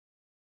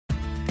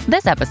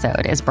This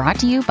episode is brought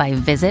to you by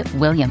Visit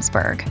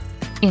Williamsburg.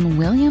 In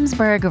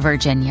Williamsburg,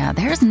 Virginia,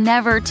 there's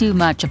never too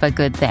much of a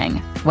good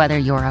thing. Whether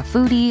you're a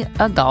foodie,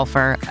 a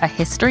golfer, a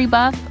history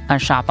buff, a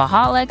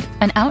shopaholic,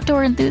 an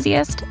outdoor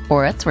enthusiast,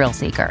 or a thrill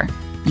seeker,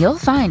 you'll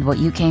find what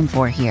you came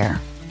for here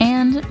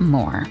and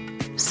more.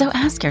 So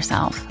ask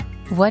yourself,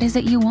 what is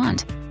it you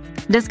want?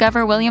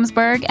 Discover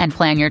Williamsburg and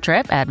plan your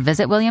trip at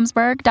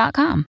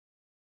visitwilliamsburg.com.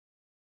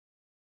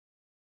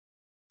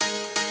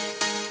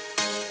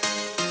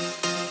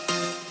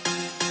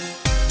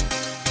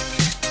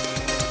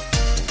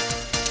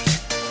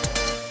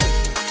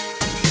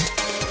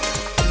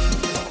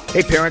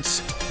 Hey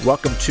parents,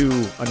 welcome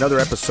to another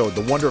episode,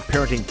 the Wonder of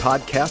Parenting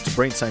podcast, a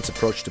brain science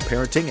approach to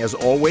parenting. As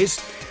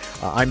always,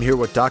 I'm here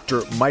with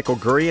Dr. Michael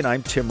Gurry, and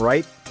I'm Tim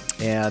Wright.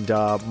 And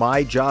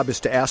my job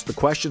is to ask the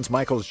questions.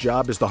 Michael's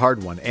job is the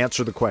hard one,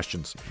 answer the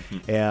questions.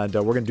 And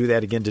we're going to do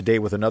that again today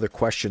with another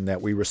question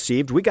that we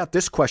received. We got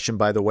this question,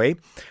 by the way,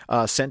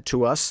 sent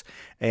to us.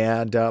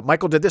 And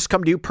Michael, did this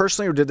come to you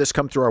personally, or did this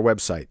come through our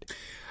website?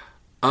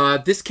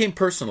 This came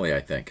personally, I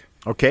think.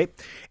 Okay.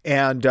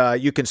 And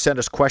you can send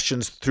us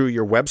questions through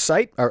your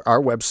website,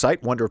 our website,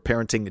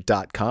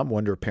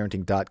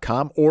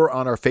 wonderofparenting.com, or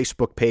on our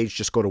Facebook page.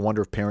 Just go to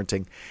Wonder of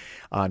Parenting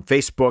on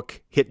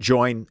Facebook, hit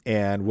join,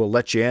 and we'll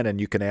let you in, and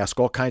you can ask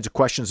all kinds of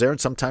questions there. And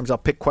sometimes I'll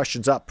pick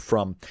questions up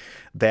from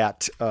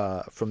that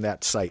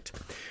site.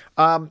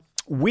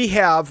 We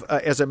have,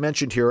 as I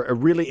mentioned here, a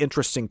really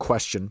interesting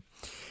question.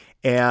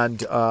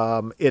 And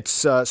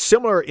it's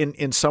similar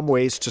in some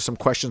ways to some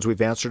questions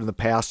we've answered in the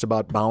past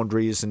about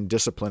boundaries and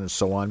discipline and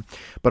so on.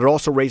 But it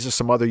also raises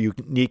some other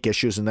unique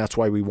issues, and that's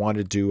why we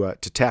wanted to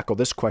tackle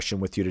this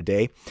question with you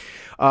today.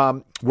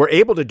 We're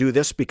able to do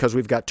this because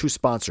we've got two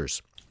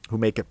sponsors who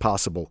make it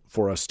possible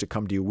for us to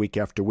come to you week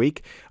after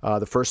week.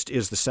 The first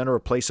is the Center, a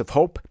Place of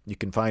Hope. You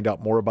can find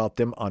out more about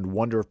them on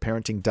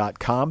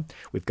wonderofparenting.com.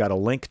 We've got a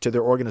link to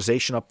their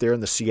organization up there in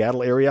the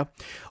Seattle area.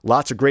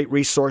 Lots of great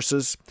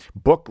resources,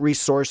 book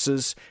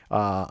resources.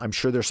 I'm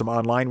sure there's some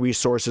online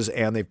resources,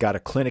 and they've got a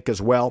clinic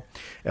as well.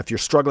 If you're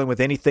struggling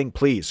with anything,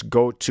 please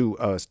go to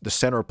the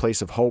Center, a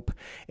Place of Hope,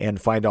 and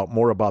find out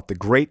more about the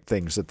great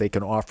things that they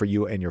can offer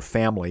you and your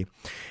family.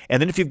 And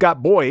then if you've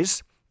got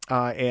boys,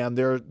 and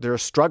they're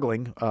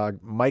struggling,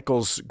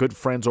 Michael's good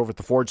friends over at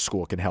the Ford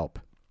School can help.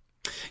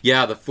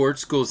 Yeah, the Ford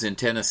School's in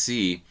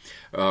Tennessee,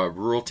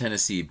 rural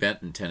Tennessee,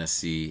 Benton,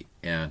 Tennessee,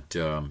 and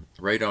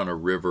right on a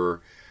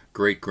river,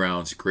 great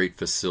grounds, great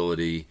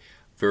facility,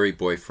 very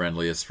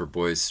boy-friendly. It's for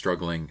boys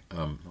struggling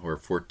who are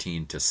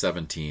 14 to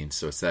 17,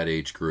 so it's that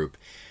age group.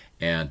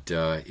 And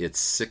it's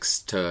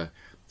 6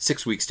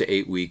 weeks to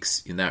 8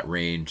 weeks in that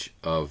range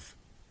of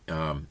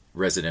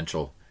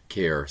residential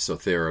care, so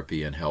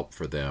therapy and help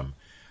for them.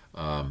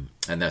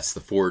 And that's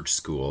the Forge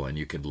School, and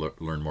you can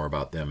learn more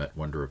about them at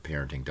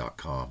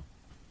wonderofparenting.com.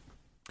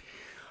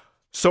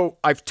 So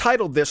I've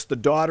titled this The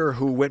Daughter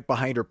Who Went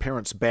Behind Her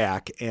Parents'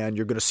 Back, and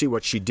you're going to see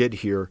what she did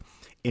here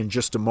in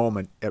just a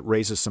moment. It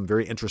raises some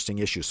very interesting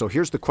issues. So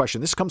here's the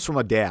question. This comes from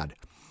a dad.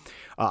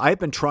 I've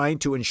been trying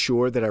to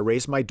ensure that I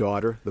raise my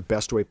daughter the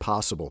best way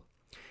possible.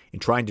 In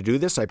trying to do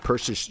this, I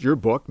purchased your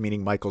book,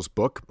 meaning Michael's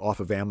book, off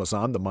of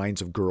Amazon, The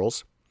Minds of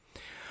Girls.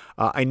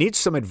 I need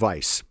some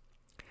advice.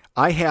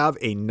 I have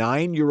a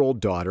 9-year-old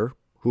daughter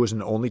who is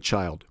an only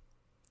child.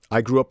 I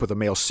grew up with a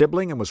male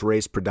sibling and was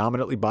raised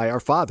predominantly by our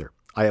father.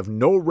 I have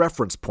no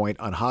reference point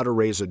on how to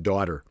raise a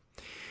daughter.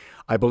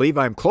 I believe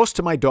I am close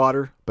to my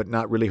daughter, but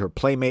not really her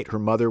playmate. Her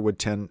mother would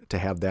tend to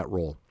have that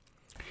role.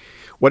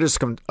 What is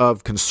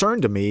of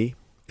concern to me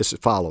is as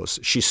follows.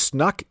 She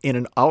snuck in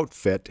an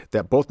outfit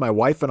that both my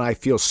wife and I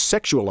feel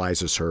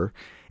sexualizes her,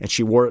 and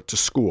she wore it to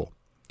school.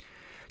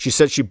 She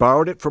said she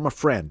borrowed it from a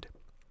friend.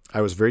 I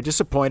was very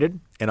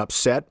disappointed and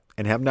upset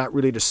and have not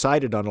really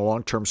decided on a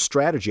long-term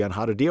strategy on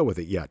how to deal with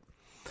it yet.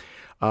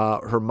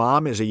 Her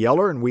mom is a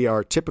yeller, and we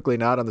are typically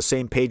not on the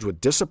same page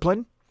with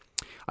discipline.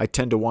 I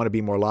tend to want to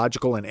be more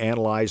logical and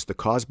analyze the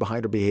cause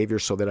behind her behavior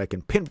so that I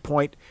can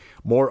pinpoint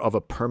more of a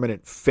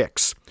permanent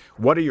fix.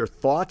 What are your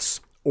thoughts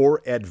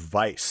or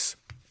advice?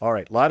 All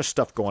right, a lot of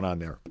stuff going on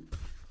there.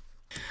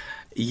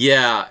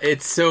 Yeah,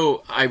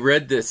 I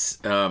read this,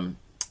 and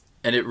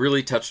it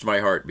really touched my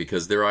heart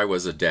because there I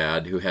was, a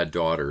dad who had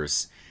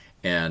daughters,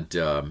 and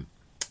a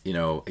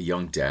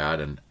young dad,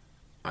 and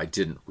I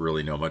didn't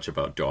really know much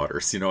about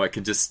daughters. I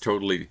can just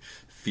totally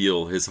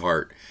feel his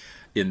heart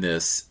in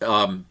this.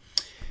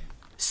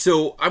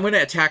 So I'm going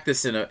to attack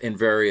this in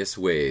various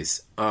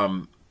ways.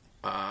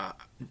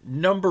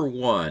 Number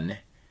one,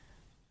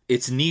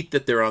 it's neat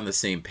that they're on the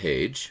same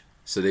page,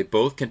 so they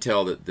both can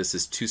tell that this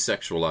is too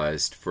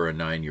sexualized for a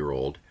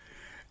 9-year-old,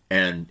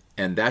 and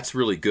that's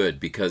really good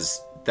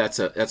because that's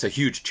a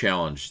huge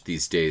challenge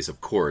these days,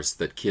 of course,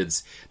 that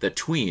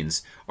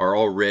tweens are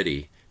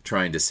already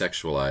trying to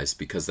sexualize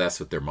because that's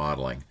what they're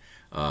modeling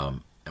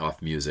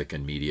off music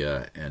and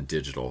media and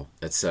digital,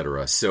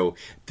 etc. So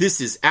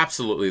this is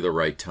absolutely the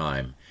right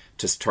time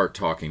to start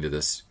talking to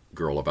this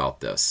girl about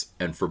this,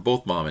 and for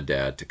both mom and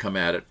dad to come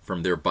at it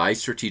from their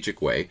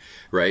bi-strategic way,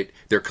 right?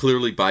 They're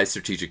clearly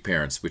bi-strategic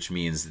parents, which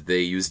means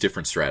they use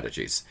different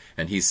strategies,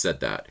 and he said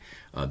that.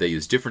 They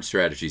use different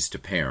strategies to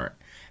parent,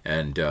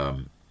 and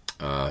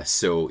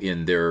so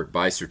in their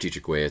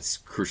bi-strategic way, it's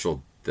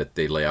crucial that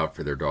they lay out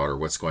for their daughter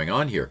what's going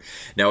on here.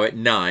 Now at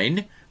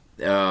 9,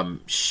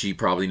 she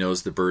probably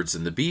knows the birds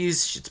and the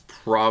bees. She's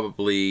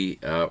probably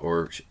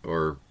or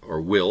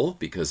will,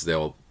 because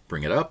they'll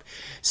bring it up.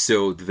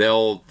 So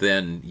they'll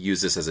then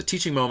use this as a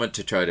teaching moment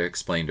to try to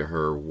explain to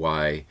her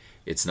why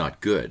it's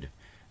not good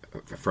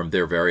from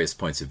their various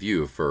points of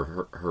view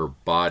for her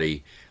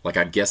body. Like,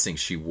 I'm guessing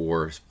she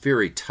wore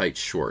very tight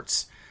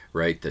shorts,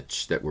 right?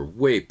 That were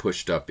way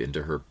pushed up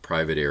into her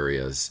private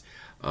areas.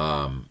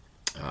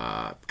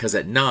 Because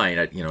at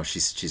 9,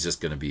 she's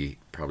just going to be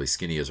probably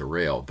skinny as a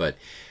rail, but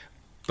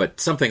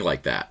something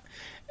like that.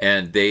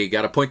 And they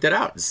got to point that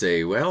out and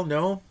say, well,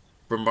 no,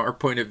 from our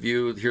point of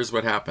view, here's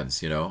what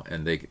happens,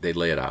 and they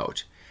lay it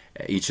out,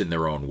 each in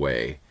their own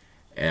way.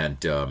 And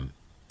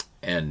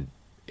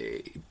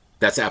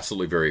that's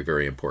absolutely very,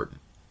 very important.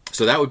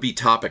 So that would be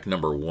topic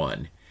number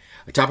 1.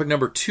 Topic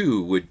number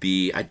 2 would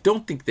be, I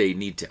don't think they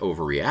need to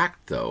overreact,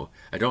 though.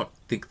 I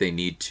think they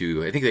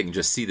can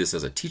just see this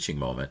as a teaching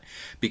moment,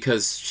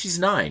 because she's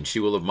 9. She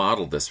will have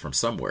modeled this from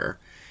somewhere.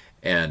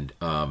 And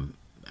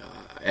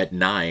at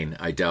 9,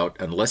 I doubt,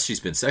 unless she's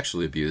been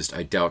sexually abused,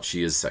 I doubt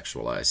she is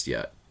sexualized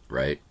yet,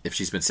 right? If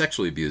she's been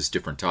sexually abused,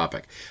 different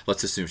topic.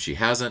 Let's assume she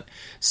hasn't.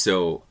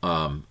 So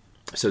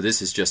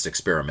this is just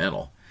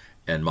experimental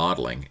and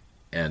modeling,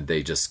 and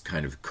they just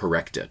kind of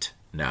correct it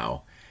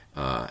now.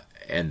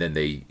 And then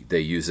they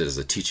use it as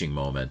a teaching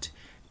moment.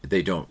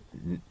 They don't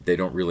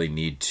really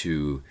need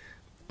to,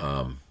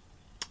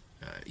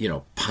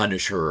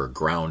 punish her or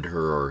ground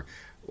her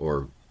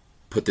or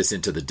put this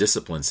into the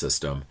discipline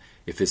system.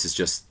 If this is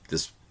just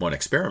this one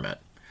experiment,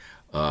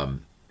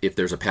 if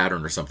there's a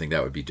pattern or something,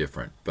 that would be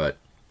different. But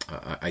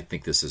I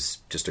think this is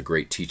just a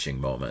great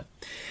teaching moment.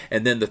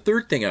 And then the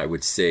third thing I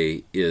would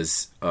say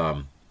is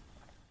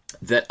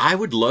that I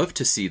would love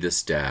to see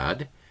this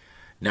dad.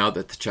 Now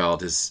that the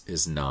child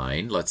is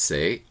 9, let's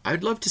say,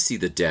 I'd love to see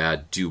the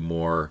dad do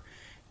more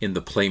in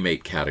the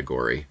playmate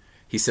category.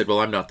 He said, well,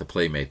 I'm not the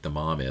playmate, the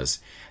mom is.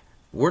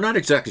 We're not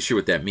exactly sure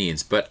what that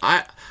means, but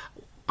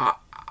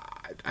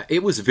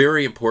it was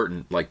very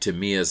important, like, to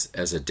me as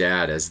a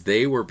dad, as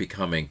they were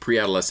becoming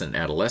pre-adolescent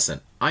and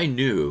adolescent. I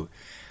knew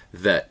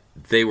that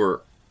they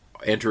were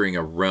entering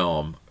a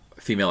realm,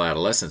 female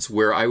adolescence,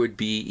 where I would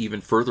be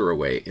even further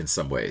away in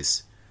some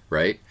ways,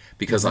 right?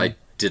 Because I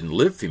didn't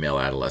live female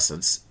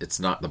adolescence. It's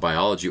not the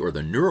biology or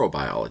the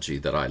neurobiology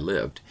that I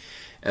lived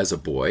as a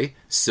boy.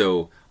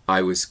 So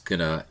I was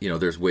gonna,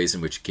 there's ways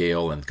in which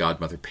Gail and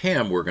godmother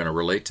Pam were gonna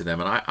relate to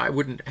them, and I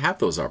wouldn't have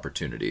those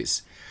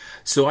opportunities.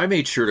 So I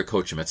made sure to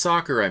coach them at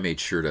soccer. I made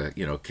sure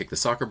to, kick the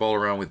soccer ball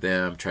around with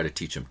them, try to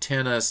teach them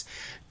tennis,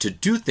 to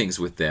do things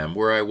with them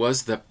where I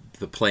was the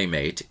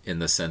playmate in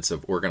the sense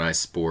of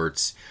organized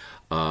sports.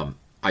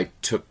 I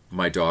took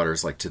my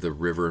daughters to the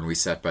river, and we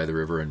sat by the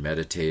river and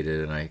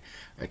meditated, and I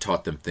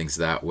taught them things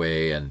that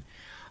way. And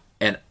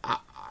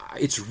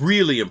it's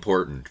really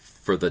important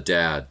for the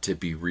dad to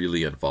be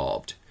really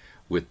involved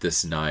with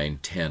this 9,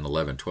 10,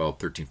 11, 12,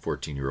 13,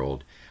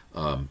 14-year-old.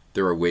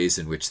 There are ways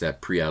in which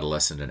that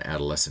pre-adolescent and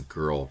adolescent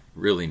girl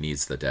really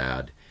needs the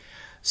dad.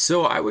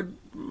 So I would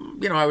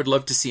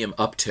love to see him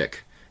uptick,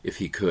 if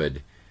he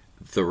could,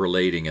 the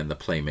relating and the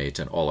playmate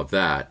and all of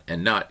that,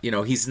 and not,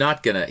 he's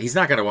not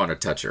gonna want to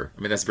touch her.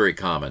 I mean, that's very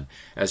common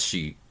as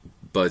she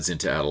buds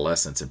into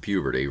adolescence and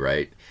puberty,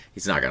 right?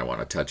 He's not gonna want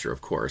to touch her, of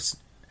course.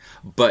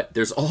 But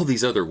there's all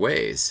these other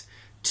ways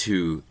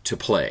to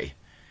play,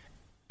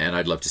 and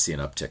I'd love to see an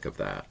uptick of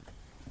that.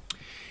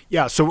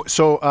 Yeah, so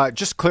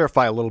just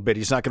clarify a little bit.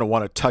 He's not going to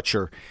want to touch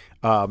her.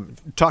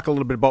 Talk a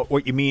little bit about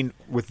what you mean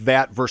with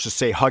that versus,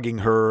 say, hugging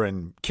her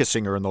and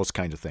kissing her and those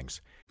kinds of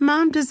things.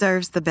 Mom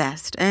deserves the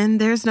best, and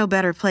there's no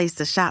better place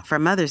to shop for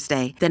Mother's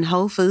Day than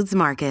Whole Foods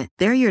Market.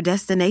 They're your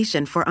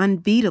destination for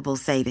unbeatable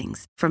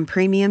savings, from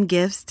premium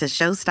gifts to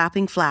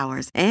show-stopping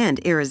flowers and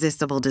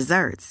irresistible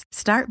desserts.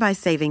 Start by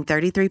saving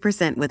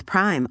 33% with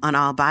Prime on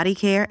all body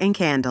care and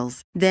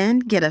candles. Then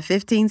get a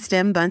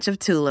 15-stem bunch of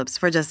tulips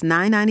for just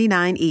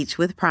 $9.99 each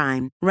with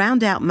Prime.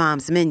 Round out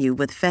Mom's menu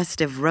with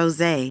festive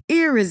rosé,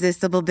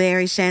 irresistible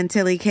berry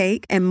chantilly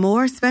cake, and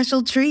more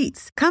special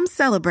treats. Come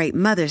celebrate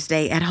Mother's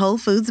Day at Whole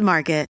Foods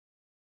Market.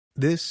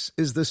 This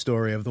is the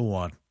story of the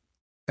one.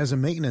 As a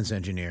maintenance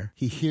engineer,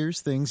 he hears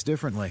things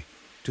differently.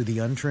 To the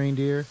untrained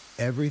ear,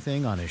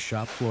 everything on his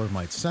shop floor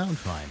might sound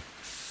fine,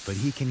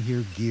 but he can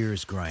hear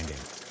gears grinding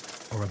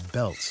or a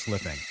belt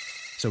slipping.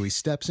 So he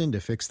steps in to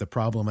fix the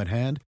problem at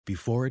hand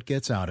before it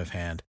gets out of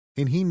hand.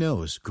 And he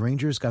knows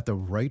Grainger's got the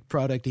right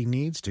product he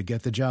needs to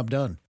get the job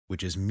done,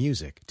 which is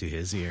music to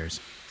his ears.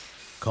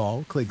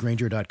 Call, click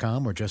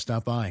Grainger.com, or just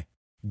stop by.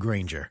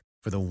 Grainger,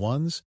 for the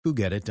ones who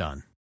get it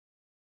done.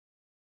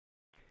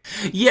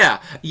 Yeah,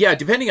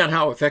 depending on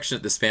how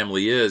affectionate this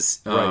family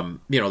is, Right.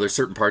 there's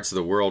certain parts of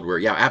the world where,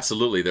 yeah,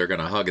 absolutely, they're going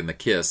to hug and the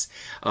kiss.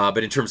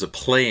 But in terms of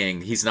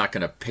playing, he's not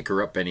going to pick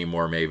her up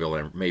anymore,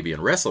 maybe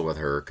and wrestle with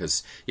her,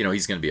 because,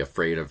 he's going to be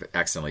afraid of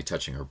accidentally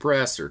touching her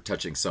breast or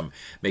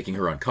making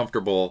her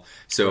uncomfortable.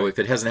 So if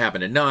it hasn't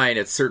happened at 9,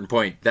 at a certain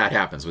point, that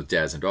happens with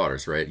dads and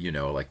daughters, right?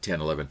 Like 10,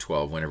 11,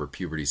 12, whenever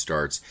puberty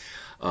starts.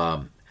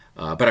 But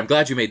I'm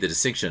glad you made the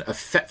distinction.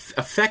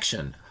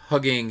 Affection,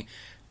 hugging,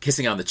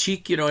 kissing on the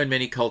cheek, in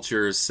many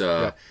cultures,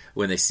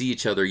 when they see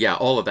each other. Yeah,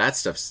 all of that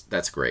stuff,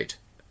 that's great.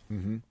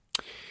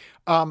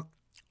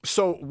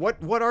 So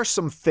what are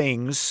some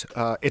things,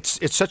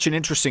 it's such an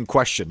interesting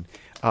question,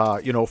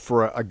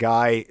 for a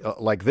guy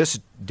like this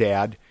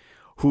dad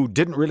who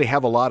didn't really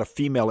have a lot of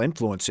female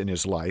influence in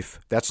his life.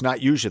 That's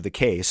not usually the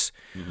case.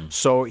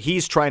 So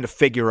he's trying to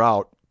figure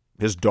out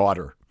his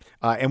daughter.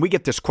 And we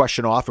get this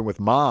question often with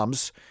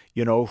moms,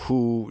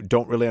 who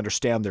don't really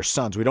understand their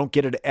sons. We don't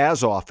get it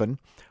as often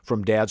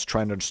from dads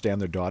trying to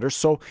understand their daughters.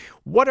 So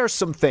what are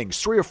some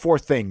things, 3 or 4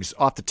 things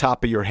off the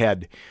top of your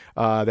head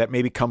that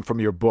maybe come from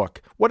your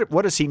book?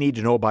 What does he need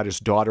to know about his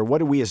daughter? What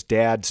do we as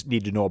dads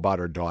need to know about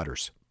our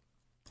daughters?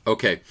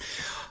 Okay.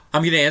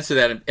 I'm going to answer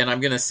that, and I'm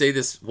going to say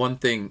this one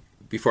thing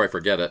before I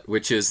forget it,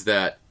 which is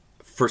that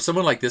for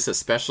someone like this,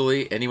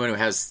 especially anyone who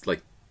has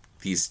like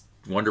these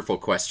wonderful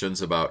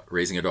questions about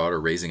raising a daughter,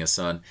 raising a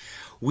son,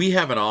 we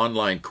have an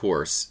online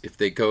course. If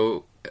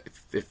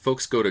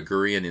folks go to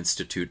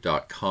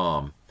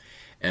GurianInstitute.com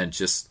and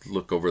just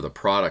look over the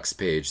products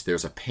page,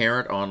 there's a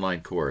parent online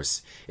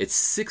course. It's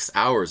 6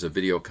 hours of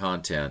video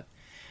content.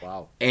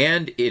 Wow.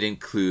 And it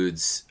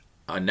includes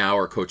an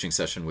hour coaching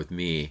session with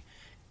me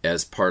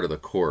as part of the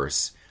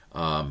course.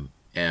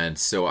 And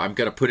so I'm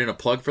going to put in a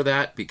plug for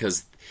that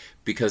because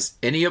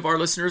any of our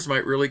listeners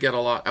might really get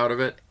a lot out of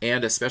it,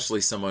 and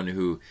especially someone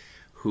who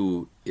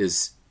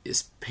is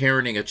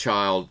parenting a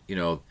child,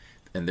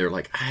 and they're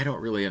like, I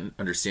don't really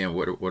understand,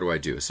 what do I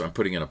do? So I'm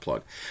putting in a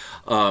plug.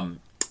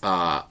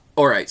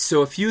 All right,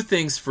 so a few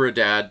things for a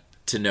dad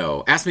to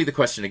know. Ask me the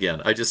question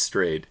again. I just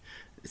strayed.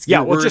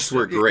 Your words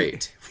were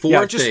great.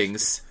 4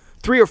 things.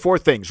 3 or 4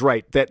 things,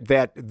 right,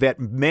 that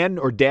men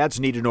or dads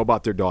need to know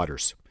about their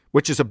daughters,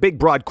 which is a big,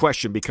 broad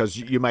question because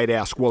you might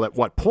ask, well, at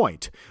what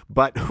point?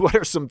 But what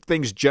are some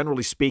things,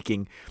 generally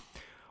speaking,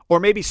 or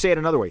maybe say it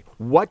another way,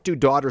 what do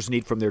daughters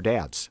need from their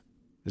dads?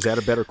 Is that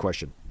a better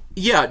question?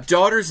 Yeah,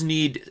 daughters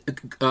need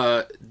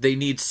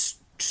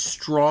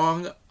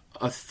strong,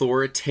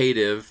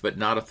 authoritative, but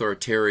not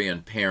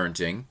authoritarian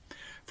parenting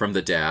from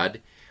the dad.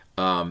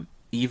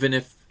 Even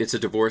if it's a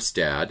divorced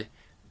dad,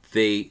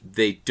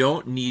 they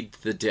don't need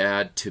the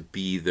dad to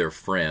be their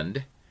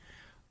friend.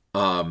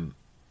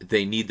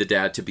 They need the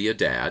dad to be a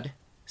dad.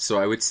 So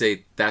I would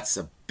say that's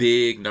a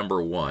big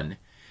number 1,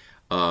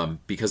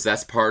 because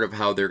that's part of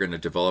how they're going to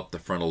develop the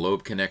frontal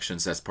lobe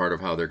connections. That's part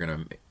of how they're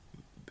going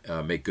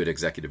to make good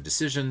executive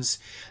decisions.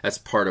 That's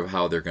part of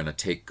how they're going to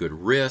take good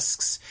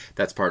risks.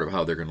 That's part of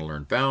how they're going to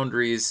learn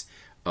boundaries.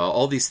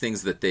 All these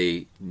things that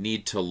they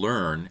need to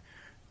learn.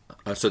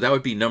 So that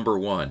would be number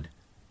 1.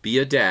 Be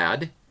a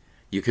dad.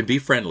 You can be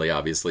friendly,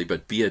 obviously,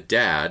 but be a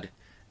dad,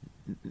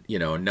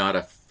 not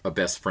a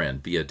best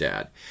friend. Be a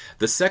dad.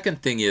 The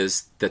second thing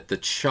is that the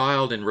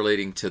child in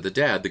relating to the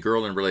dad, the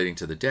girl in relating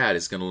to the dad,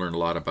 is going to learn a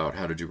lot about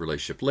how to do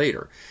relationship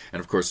later. And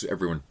of course,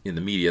 everyone in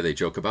the media, they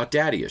joke about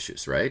daddy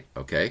issues, right?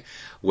 Okay.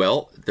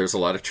 Well, there's a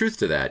lot of truth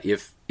to that.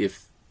 If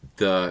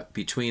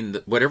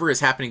whatever is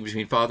happening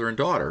between father and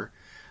daughter,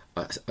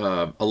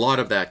 a lot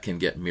of that can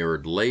get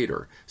mirrored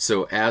later.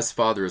 So as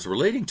father is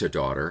relating to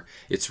daughter,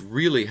 it's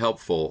really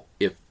helpful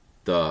if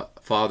the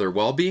father,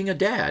 while being a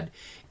dad,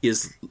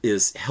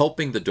 is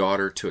helping the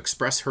daughter to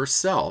express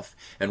herself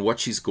and what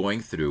she's going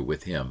through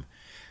with him.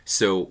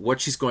 So what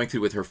she's going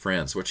through with her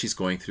friends, what she's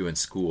going through in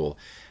school,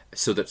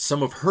 so that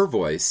some of her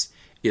voice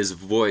is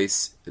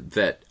voice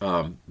that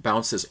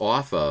bounces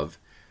off of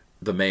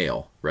the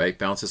male, right?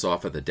 Bounces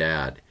off of the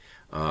dad.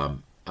 I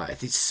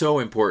think it's so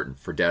important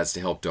for dads to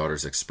help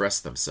daughters express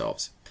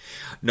themselves.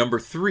 Number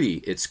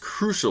 3, it's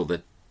crucial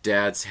that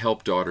dads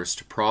help daughters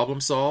to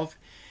problem solve,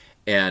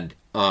 and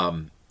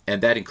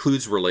that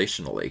includes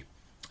relationally.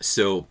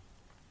 So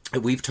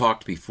we've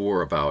talked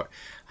before about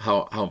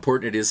how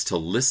important it is to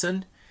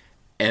listen,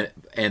 and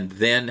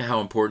then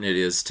how important it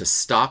is to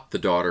stop the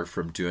daughter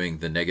from doing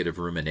the negative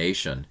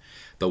rumination,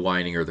 the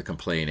whining or the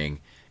complaining,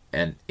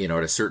 and at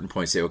a certain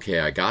point say,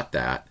 okay, I got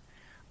that.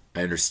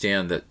 I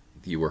understand that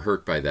you were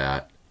hurt by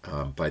that,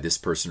 by this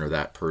person or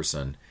that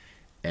person,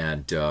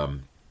 and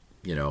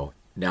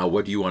now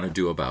what do you want to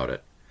do about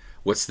it?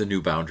 What's the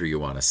new boundary you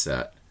want to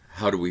set?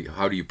 How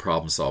do you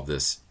problem solve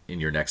this in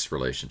your next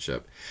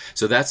relationship?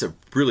 So that's a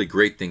really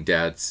great thing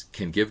dads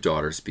can give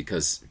daughters,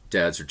 because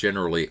dads are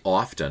generally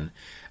often,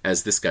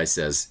 as this guy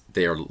says,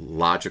 they are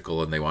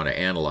logical and they want to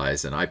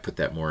analyze, and I put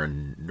that more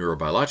in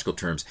neurobiological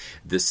terms.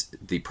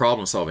 The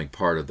problem-solving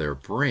part of their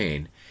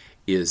brain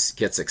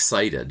gets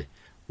excited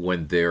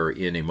when they're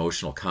in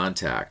emotional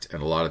contact,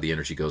 and a lot of the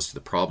energy goes to the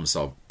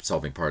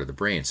problem-solving part of the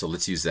brain. So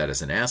let's use that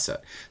as an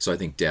asset. So I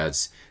think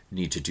dads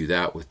need to do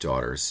that with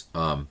daughters.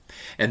 And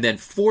then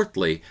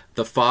fourthly,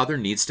 the father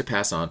needs to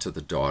pass on to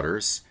the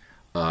daughters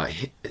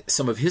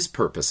some of his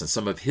purpose and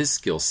some of his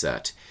skill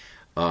set.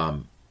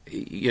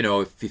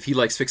 If he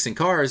likes fixing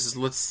cars,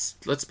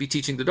 let's be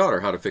teaching the daughter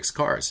how to fix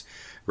cars,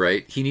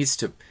 right? He needs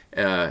to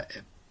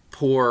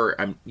pour.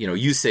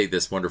 You say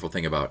this wonderful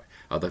thing about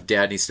the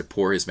dad needs to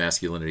pour his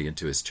masculinity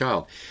into his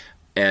child,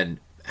 and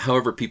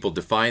however people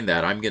define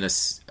that, I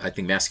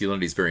think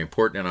masculinity is very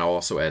important, and I'll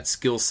also add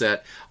skill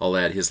set. I'll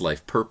add his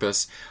life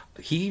purpose.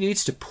 He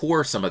needs to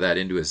pour some of that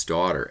into his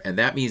daughter, and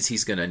that means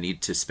he's going to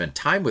need to spend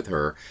time with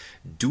her,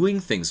 doing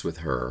things with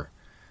her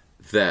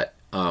that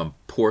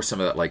pour some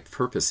of that life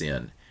purpose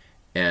in.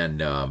 And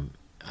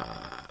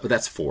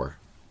that's 4.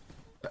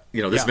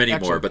 There's many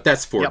excellent. more, but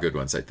that's 4 good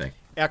ones, I think.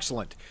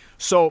 Excellent.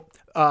 So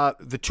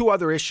the 2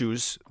 other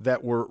issues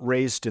that were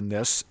raised in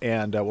this,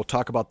 and we'll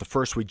talk about the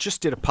first. We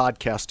just did a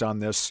podcast on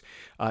this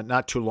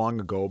not too long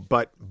ago,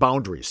 but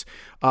boundaries.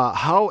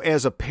 How,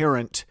 as a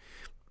parent,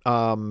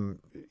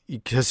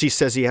 because he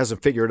says he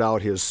hasn't figured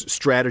out his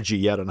strategy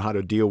yet on how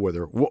to deal with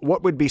her,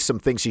 what would be some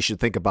things he should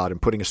think about in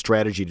putting a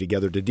strategy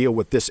together to deal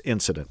with this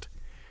incident?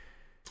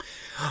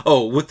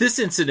 Oh, with this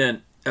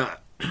incident, I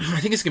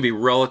think it's going to be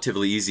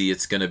relatively easy.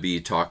 It's going to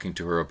be talking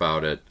to her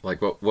about it, like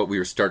what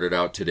we started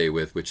out today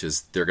with, which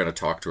is they're going to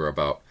talk to her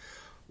about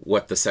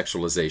what the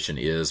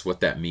sexualization is, what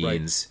that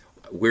means,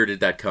 right. Where did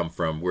that come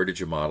from, where did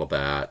you model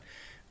that,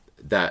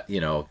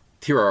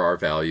 here are our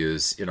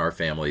values in our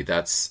family,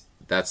 that's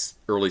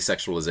early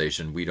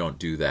sexualization, we don't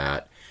do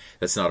that,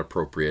 that's not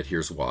appropriate,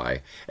 here's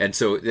why. And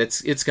so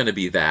it's going to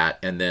be that,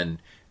 and then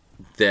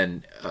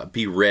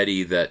be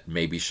ready that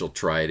maybe she'll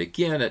try it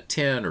again at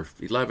 10 or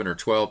 11 or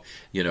 12,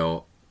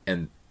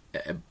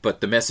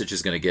 but the message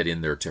is going to get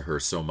in there to her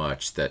so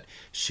much that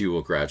she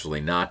will gradually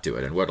not do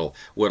it. And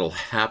what'll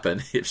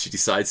happen if she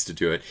decides to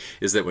do it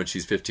is that when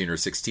she's 15 or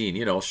 16,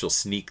 she'll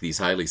sneak these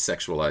highly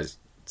sexualizing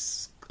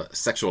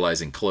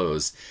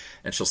clothes,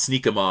 and she'll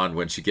sneak them on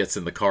when she gets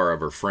in the car of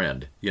her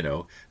friend,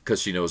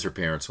 because she knows her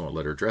parents won't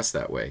let her dress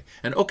that way.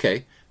 And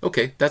okay,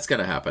 that's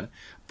going to happen,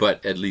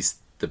 but at least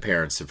the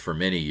parents have for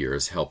many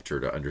years helped her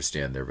to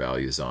understand their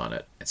values on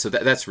it. So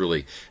that's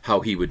really how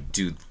he would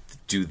do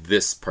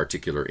this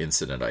particular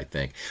incident, I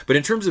think. But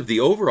in terms of the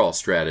overall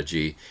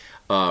strategy,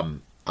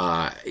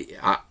 I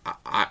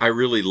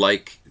really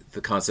like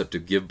the concept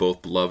of give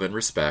both love and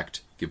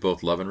respect.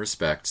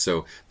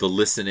 So the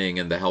listening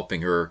and the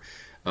helping her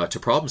to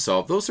problem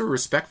solve, those are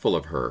respectful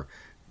of her.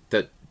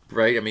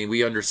 Right? I mean,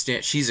 we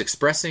understand she's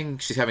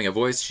having a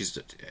voice, she's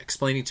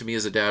explaining to me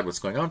as a dad what's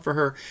going on for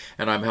her,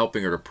 and I'm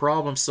helping her to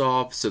problem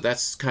solve. So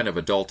that's kind of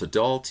adult,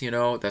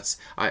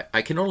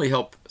 I can only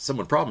help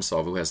someone problem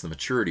solve who has the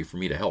maturity for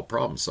me to help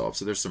problem solve.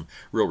 So there's some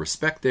real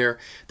respect there.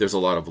 There's a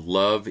lot of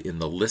love in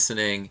the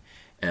listening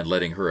and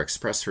letting her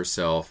express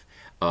herself.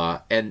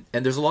 And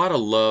there's a lot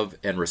of love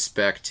and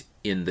respect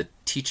in the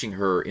teaching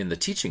her in the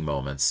teaching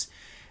moments.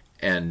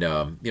 And,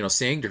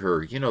 saying to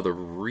her, the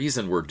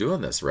reason we're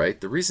doing this,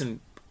 right? The reason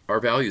our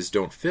values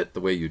don't fit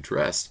the way you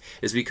dressed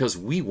is because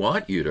we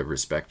want you to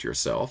respect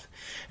yourself,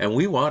 and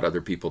we want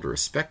other people to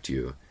respect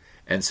you.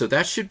 And so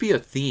that should be a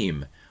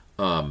theme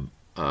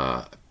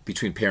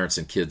between parents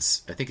and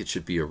kids. I think it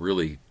should be a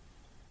really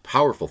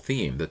powerful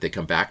theme that they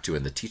come back to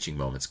in the teaching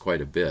moments quite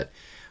a bit,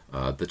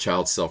 the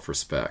child's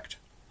self-respect.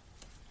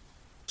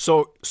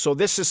 So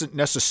this isn't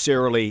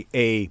necessarily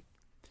a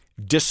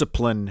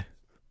discipline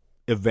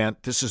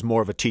event. This is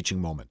more of a teaching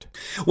moment.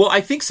 Well,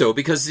 I think so,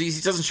 because he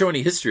doesn't show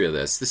any history of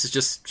this. This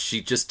is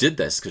she just did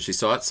this because she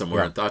saw it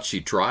somewhere and thought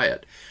she'd try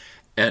it.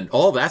 And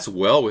all that's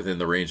well within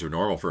the range of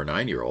normal for a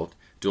 9-year-old.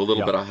 Do a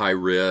little bit of high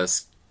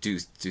risk, do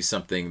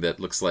something that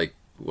looks like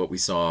what we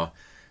saw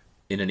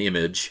in an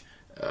image,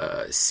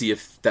 see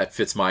if that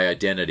fits my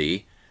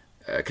identity.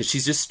 Because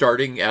she's just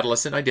starting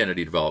adolescent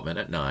identity development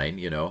at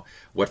 9,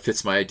 what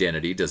fits my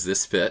identity? Does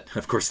this fit?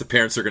 Of course, the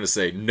parents are going to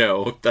say,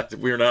 no,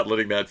 we're not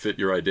letting that fit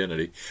your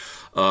identity.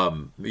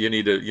 You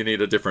need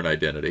a different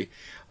identity,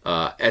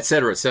 et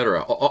cetera, et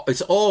cetera.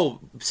 It's all,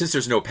 since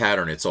there's no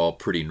pattern, it's all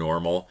pretty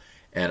normal.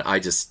 And I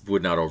just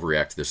would not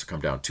overreact to this or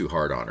come down too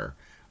hard on her.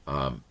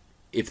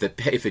 If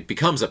it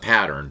becomes a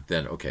pattern,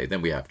 then okay,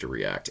 then we have to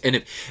react.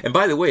 And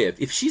by the way,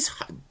 if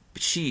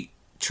she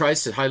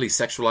tries to highly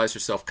sexualize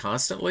herself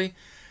constantly,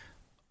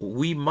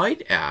 we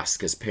might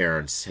ask as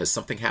parents, has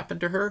something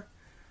happened to her?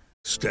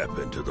 Step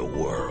into the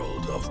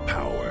world of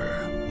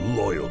power,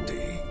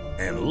 loyalty,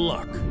 and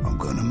luck. I'm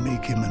gonna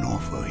make him an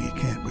offer he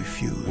can't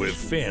refuse. With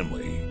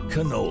family,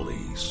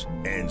 cannolis,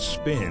 and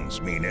spins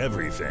mean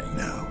everything.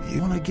 Now, you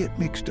wanna get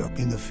mixed up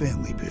in the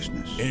family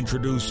business.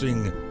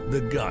 Introducing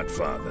The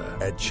Godfather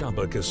at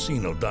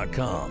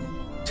ChumbaCasino.com.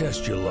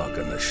 Test your luck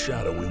in the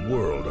shadowy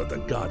world of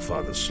The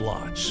Godfather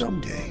slot.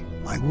 Someday,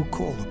 I will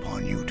call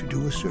upon you to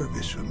do a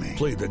service for me.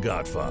 Play The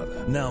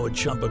Godfather, now at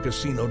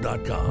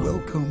ChumbaCasino.com.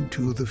 Welcome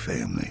to the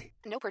family.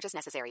 No purchase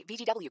necessary.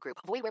 VGW Group.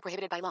 Void where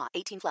prohibited by law.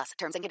 18+.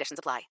 Terms and conditions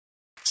apply.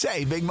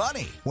 Save big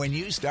money when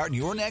you start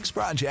your next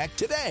project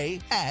today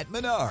at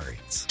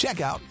Menards.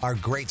 Check out our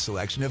great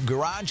selection of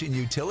garage and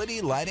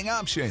utility lighting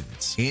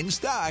options. In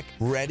stock,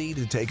 ready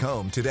to take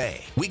home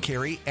today. We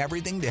carry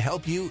everything to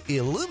help you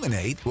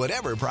illuminate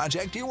whatever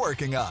project you're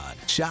working on.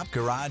 Shop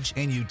garage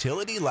and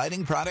utility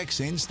lighting products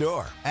in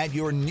store at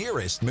your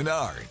nearest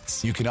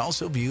Menards. You can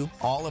also view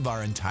all of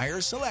our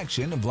entire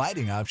selection of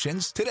lighting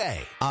options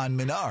today on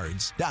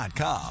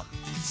Menards.com.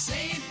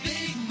 Save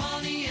big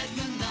money at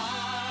Menards.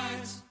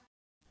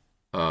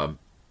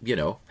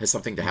 Has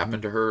something to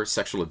happen to her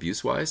sexual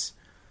abuse-wise?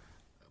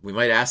 We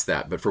might ask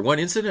that, but for one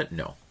incident,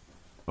 no.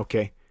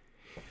 Okay.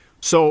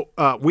 So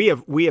we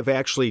have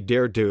actually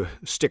dared to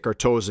stick our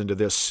toes into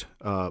this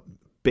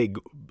big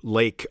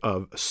lake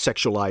of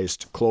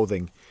sexualized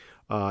clothing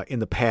in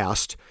the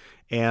past.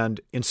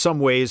 And in some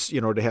ways,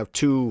 to have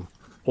two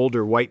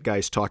older white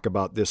guys talk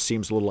about this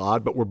seems a little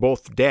odd, but we're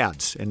both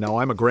dads, and now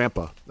I'm a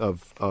grandpa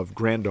of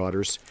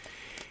granddaughters.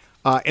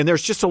 And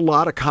there's just a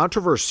lot of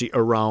controversy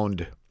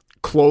around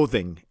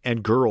clothing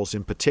and girls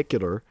in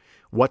particular.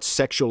 What's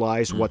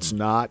sexualized, what's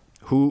not,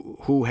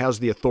 who has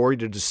the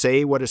authority to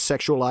say what is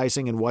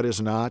sexualizing and what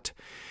is not.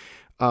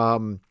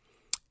 So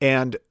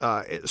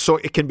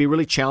it can be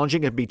really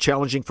challenging. It can be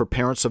challenging for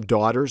parents of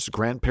daughters,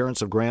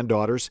 grandparents of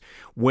granddaughters,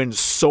 when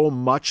so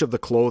much of the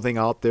clothing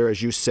out there,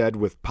 as you said,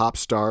 with pop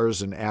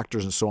stars and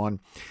actors and so on,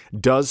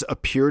 does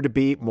appear to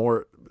be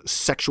more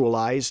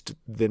sexualized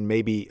than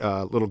maybe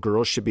little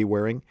girls should be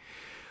wearing.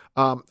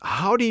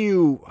 How do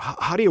you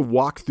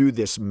walk through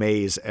this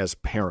maze as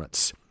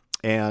parents?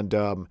 And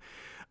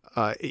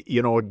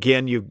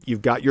again,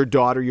 you've got your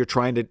daughter. You're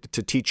trying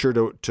to teach her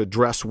to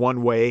dress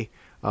one way.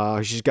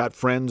 She's got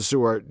friends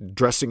who are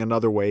dressing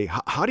another way.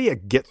 How do you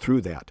get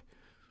through that?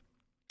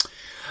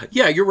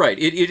 Yeah, you're right.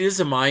 It is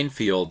a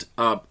minefield.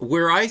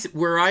 Where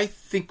I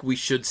think we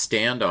should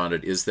stand on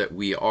it is that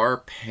we are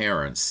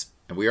parents,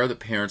 and we are the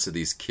parents of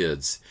these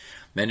kids,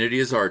 and it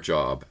is our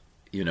job,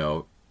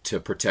 to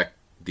protect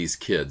these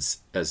kids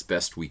as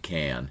best we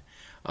can.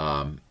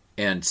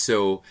 And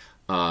so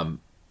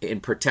in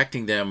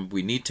protecting them,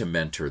 we need to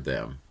mentor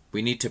them.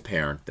 We need to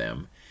parent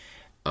them.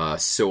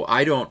 So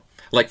I don't,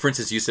 like, for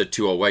instance, you said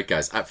two all white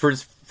guys.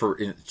 For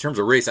in terms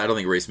of race, I don't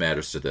think race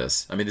matters to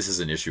this. I mean, this is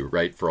an issue,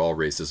 right, for all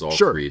races, all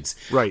creeds.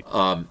 Right.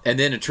 And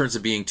then in terms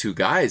of being two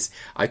guys,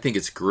 I think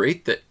it's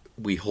great that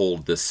we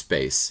hold this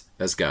space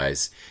as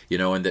guys,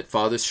 and that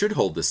fathers should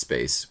hold this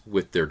space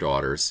with their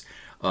daughters.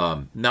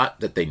 Not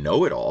that they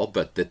know it all,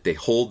 but that they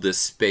hold this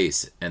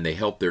space and they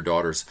help their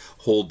daughters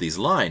hold these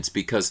lines,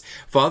 because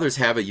fathers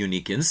have a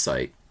unique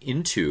insight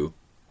into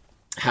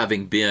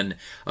having been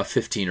a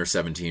 15 or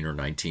 17 or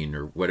 19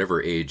 or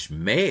whatever age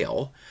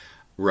male,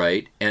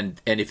 right? And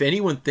if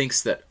anyone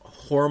thinks that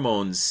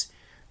hormones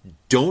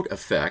don't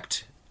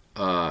affect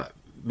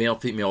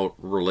male-female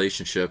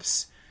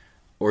relationships,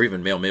 or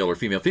even male-male or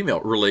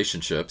female-female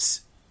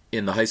relationships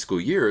in the high school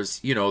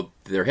years,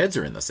 their heads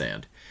are in the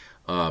sand.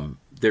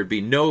 There'd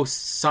be no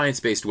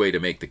science-based way to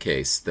make the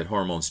case that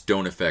hormones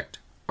don't affect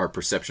our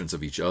perceptions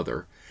of each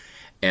other.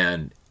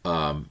 And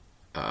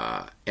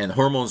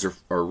hormones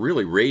are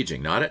really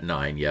raging, not at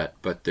 9 yet,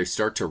 but they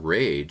start to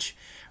rage,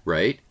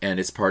 right? And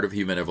it's part of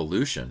human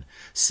evolution.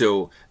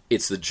 So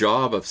it's the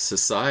job of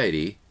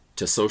society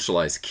to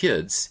socialize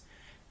kids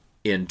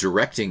in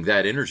directing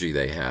that energy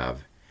they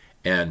have.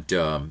 And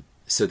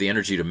so the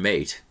energy to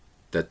mate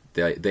that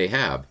they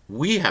have,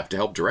 we have to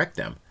help direct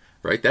them,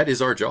 right? That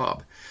is our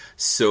job.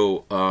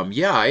 So,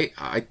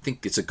 I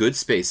think it's a good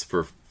space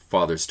for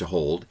fathers to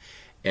hold.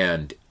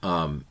 And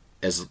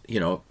as you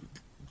know,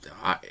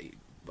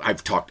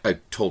 I've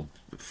told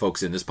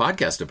folks in this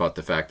podcast about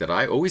the fact that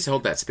I always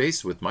held that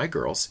space with my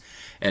girls.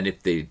 And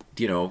if they,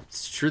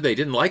 sure, they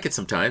didn't like it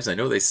sometimes. I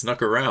know they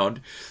snuck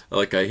around,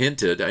 like I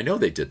hinted. I know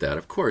they did that,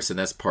 of course, and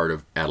that's part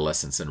of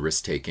adolescence and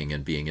risk-taking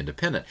and being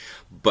independent.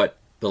 But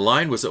the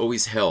line was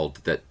always held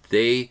that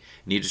they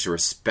needed to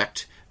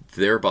respect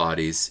their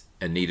bodies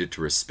and needed to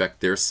respect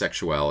their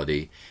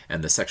sexuality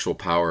and the sexual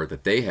power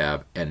that they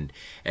have, and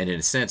in a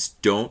sense,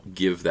 don't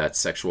give that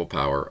sexual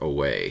power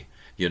away.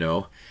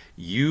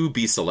 You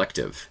be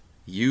selective.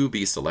 You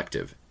be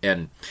selective.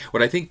 And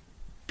what I think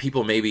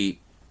people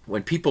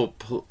when people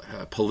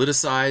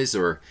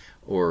politicize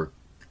or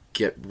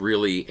get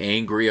really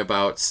angry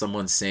about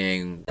someone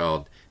saying,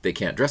 well, they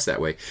can't dress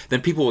that way,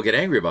 then people will get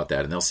angry about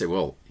that, and they'll say,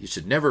 well, you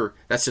should never,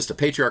 that's just a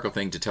patriarchal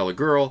thing to tell a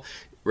girl,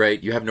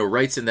 right? You have no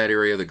rights in that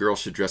area. The girl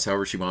should dress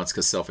however she wants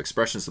because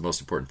self-expression is the most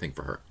important thing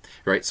for her,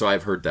 right? So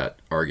I've heard that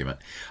argument.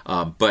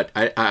 But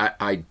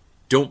I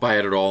don't buy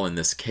it at all in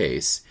this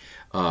case.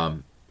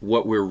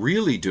 What we're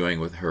really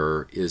doing with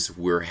her is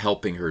we're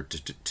helping her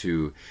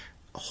to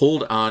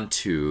hold on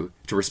to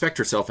respect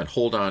herself and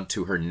hold on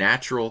to her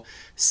natural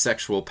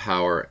sexual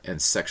power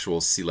and sexual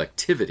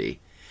selectivity,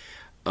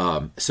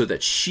 so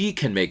that she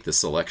can make the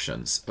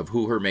selections of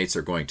who her mates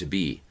are going to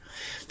be.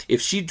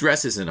 If she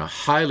dresses in a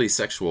highly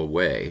sexual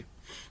way,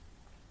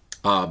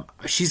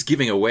 she's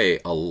giving away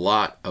a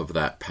lot of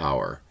that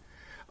power.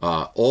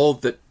 All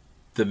that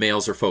the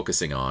males are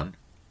focusing on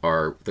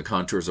are the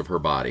contours of her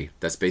body.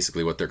 That's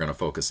basically what they're going to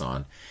focus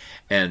on.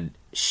 And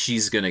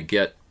she's going to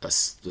get a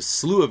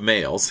slew of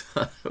males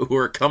who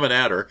are coming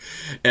at her,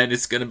 and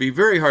it's going to be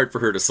very hard for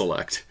her to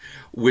select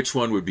which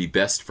one would be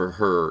best for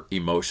her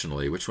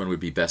emotionally, which one would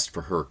be best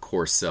for her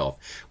core self,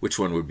 which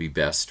one would be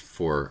best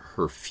for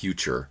her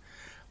future.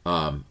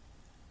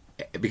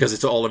 Because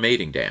it's all a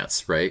mating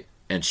dance, right?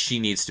 And she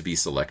needs to be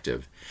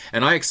selective.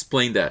 And I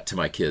explained that to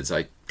my kids.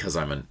 Because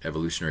I'm an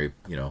evolutionary,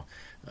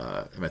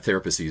 I'm a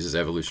therapist who uses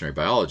evolutionary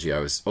biology. I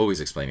was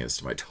always explaining this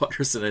to my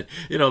daughters, and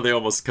they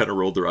almost kind of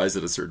rolled their eyes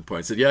at a certain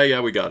point. Said, "Yeah,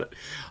 we got it.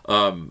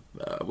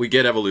 We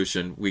get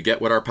evolution. We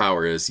get what our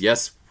power is.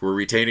 Yes, we're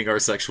retaining our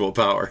sexual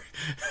power."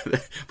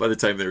 By the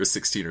time they were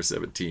 16 or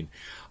 17,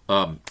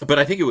 but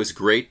I think it was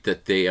great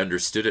that they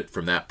understood it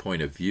from that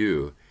point of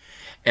view.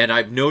 And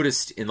I've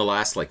noticed in the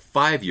last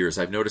 5 years,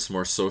 I've noticed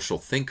more social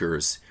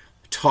thinkers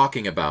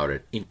talking about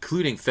it,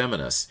 including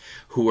feminists,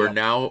 who are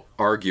now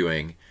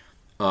arguing,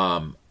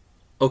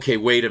 okay,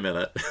 wait a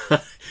minute.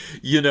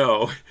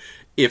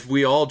 If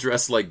we all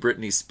dress like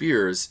Britney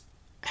Spears,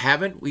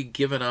 haven't we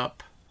given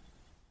up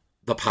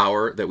the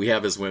power that we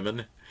have as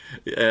women?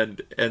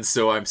 And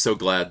so I'm so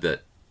glad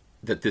that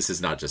this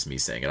is not just me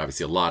saying it.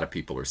 Obviously, a lot of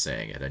people are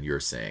saying it, and you're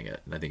saying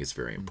it, and I think it's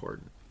very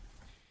important.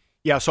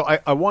 Yeah, so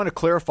I want to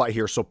clarify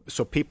here so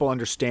people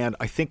understand,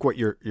 I think, what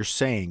you're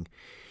saying.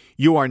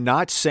 You are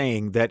not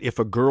saying that if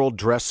a girl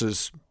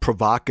dresses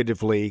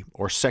provocatively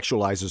or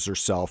sexualizes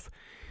herself,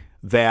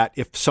 that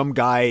if some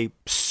guy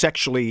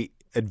sexually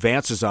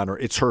advances on her,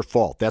 it's her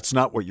fault. That's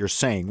not what you're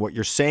saying. What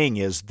you're saying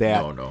is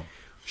that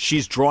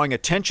she's drawing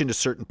attention to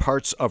certain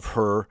parts of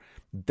her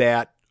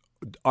that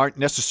aren't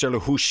necessarily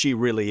who she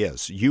really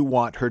is. You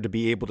want her to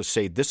be able to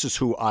say, this is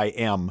who I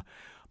am.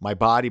 My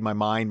body, my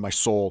mind, my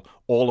soul,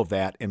 all of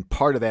that. And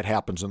part of that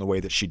happens in the way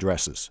that she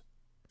dresses.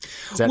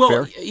 Is that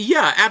fair?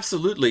 Yeah,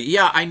 absolutely.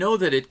 Yeah, I know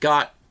that it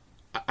got,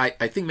 I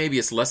think maybe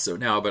it's less so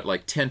now,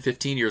 but 10,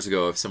 15 years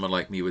ago, if someone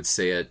like me would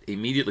say it,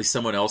 immediately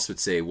someone else would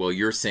say, well,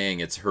 you're saying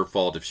it's her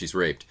fault if she's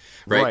raped,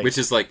 right? Which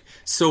is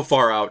so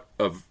far out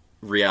of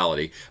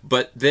reality.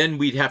 But then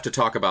we'd have to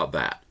talk about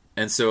that.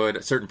 And so at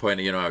a certain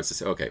point, I was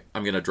just, okay,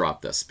 I'm going to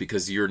drop this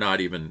because we're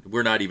not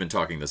even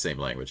talking the same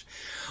language.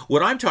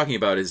 What I'm talking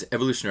about is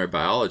evolutionary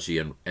biology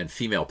and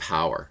female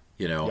power,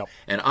 Yep.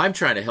 And I'm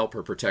trying to help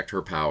her protect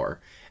her power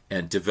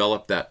and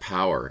develop that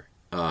power.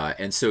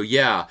 And so,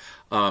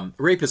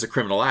 rape is a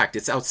criminal act.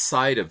 It's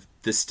outside of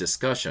this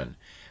discussion.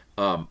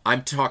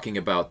 I'm talking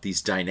about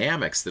these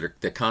dynamics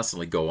that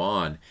constantly go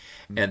on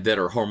and that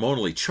are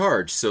hormonally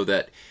charged so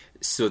that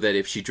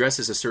if she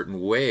dresses a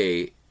certain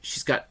way,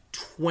 she's got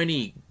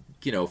 20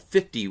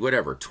 50,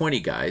 whatever,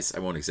 20 guys, I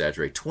won't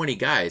exaggerate, 20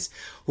 guys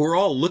who are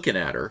all looking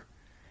at her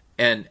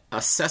and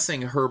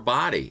assessing her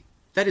body.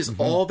 That is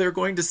all they're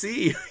going to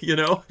see,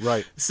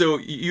 Right. So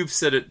you've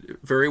said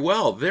it very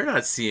well. They're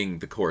not seeing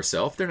the core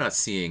self. They're not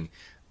seeing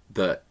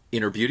the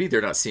inner beauty.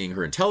 They're not seeing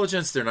her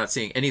intelligence. They're not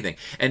seeing anything.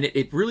 And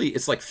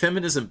it's like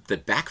feminism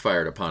that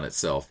backfired upon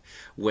itself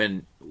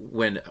when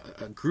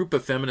a group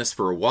of feminists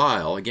for a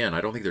while, again,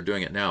 I don't think they're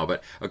doing it now,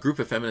 but a group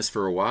of feminists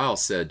for a while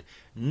said,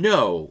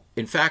 no,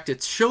 in fact,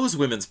 it shows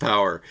women's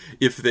power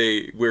if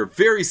they wear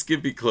very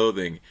skimpy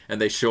clothing and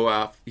they show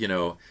off,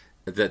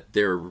 that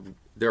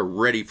they're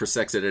ready for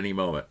sex at any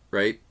moment,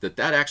 right? That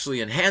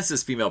actually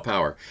enhances female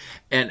power.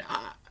 And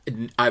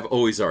I've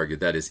always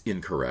argued that is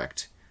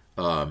incorrect.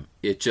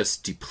 It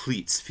just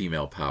depletes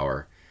female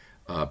power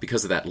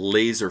because of that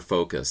laser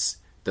focus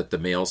that the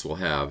males will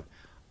have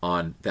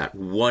on that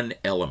one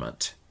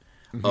element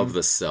of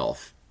the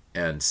self.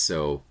 And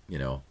so,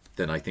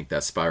 then I think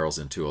that spirals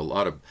into a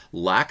lot of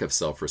lack of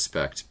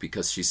self-respect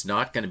because she's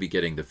not going to be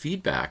getting the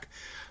feedback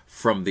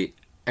from the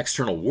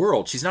external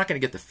world. She's not going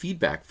to get the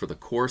feedback for the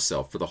core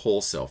self, for the whole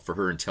self, for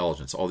her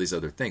intelligence, all these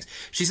other things.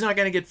 She's not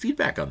going to get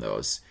feedback on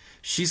those.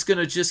 She's going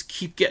to just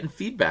keep getting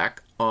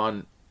feedback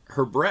on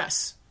her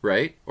breasts,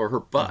 right? Or her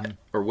butt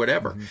or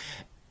whatever.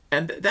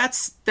 And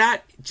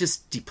that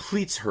just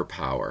depletes her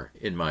power,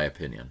 in my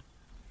opinion.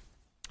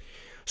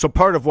 So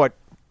part of what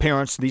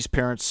these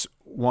parents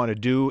want to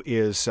do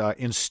is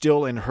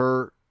instill in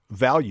her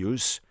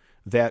values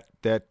that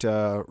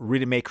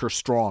really make her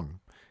strong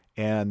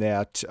and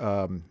that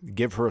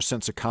give her a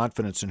sense of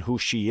confidence in who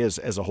she is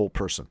as a whole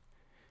person.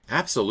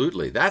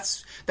 Absolutely.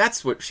 That's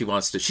what she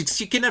wants to.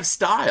 She can have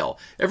style.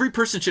 Every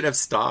person should have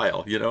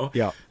style,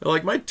 Yeah.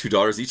 Like my two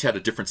daughters each had a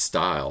different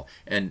style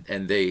and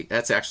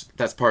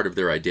that's part of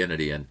their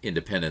identity and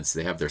independence.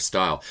 They have their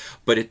style.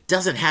 But it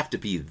doesn't have to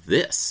be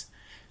this.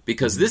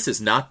 Because this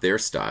is not their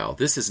style.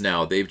 This is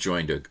now they've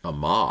joined a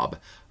mob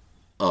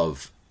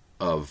of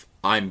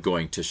I'm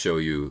going to show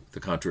you the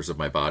contours of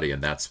my body,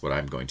 and that's what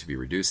I'm going to be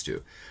reduced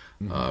to.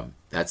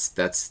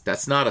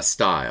 That's not a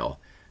style.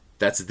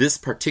 That's this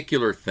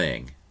particular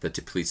thing that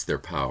depletes their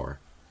power.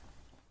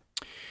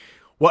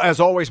 Well, as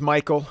always,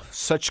 Michael,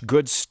 such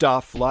good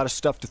stuff. A lot of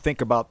stuff to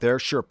think about there.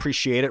 Sure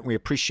appreciate it. We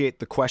appreciate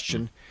the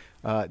question.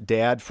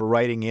 Dad, for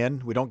writing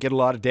in. We don't get a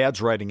lot of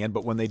dads writing in,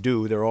 but when they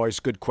do, they're always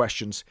good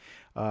questions.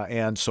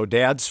 And so,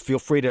 dads, feel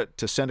free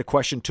to send a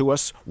question to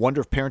us,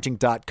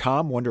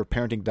 wonderofparenting.com,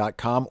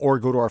 wonderofparenting.com, or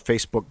go to our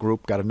Facebook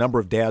group. Got a number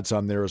of dads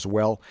on there as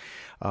well.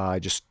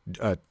 Just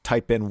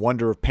type in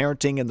Wonder of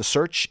Parenting in the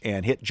search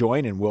and hit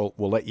join, and we'll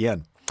let you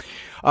in.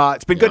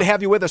 It's been good to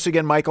have you with us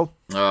again, Michael.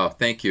 Oh,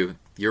 thank you.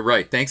 You're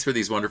right. Thanks for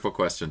these wonderful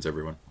questions,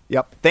 everyone.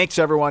 Yep. Thanks,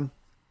 everyone.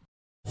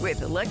 With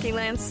the Lucky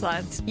Land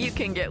Slots, you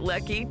can get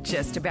lucky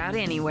just about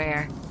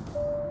anywhere.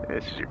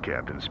 This is your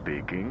captain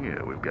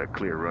speaking. We've got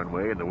clear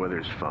runway and the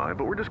weather's fine,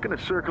 but we're just going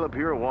to circle up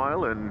here a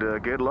while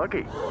and get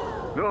lucky.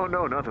 No,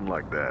 nothing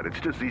like that. It's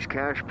just these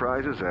cash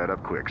prizes add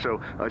up quick.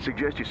 So I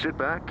suggest you sit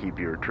back, keep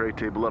your tray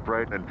table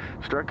upright, and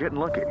start getting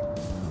lucky.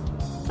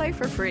 Play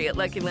for free at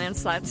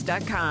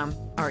LuckyLandSlots.com.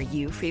 Are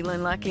you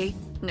feeling lucky?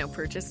 No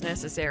purchase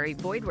necessary.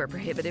 Void where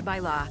prohibited by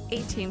law.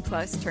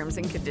 18+ terms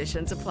and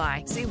conditions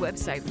apply. See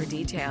website for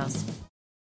details.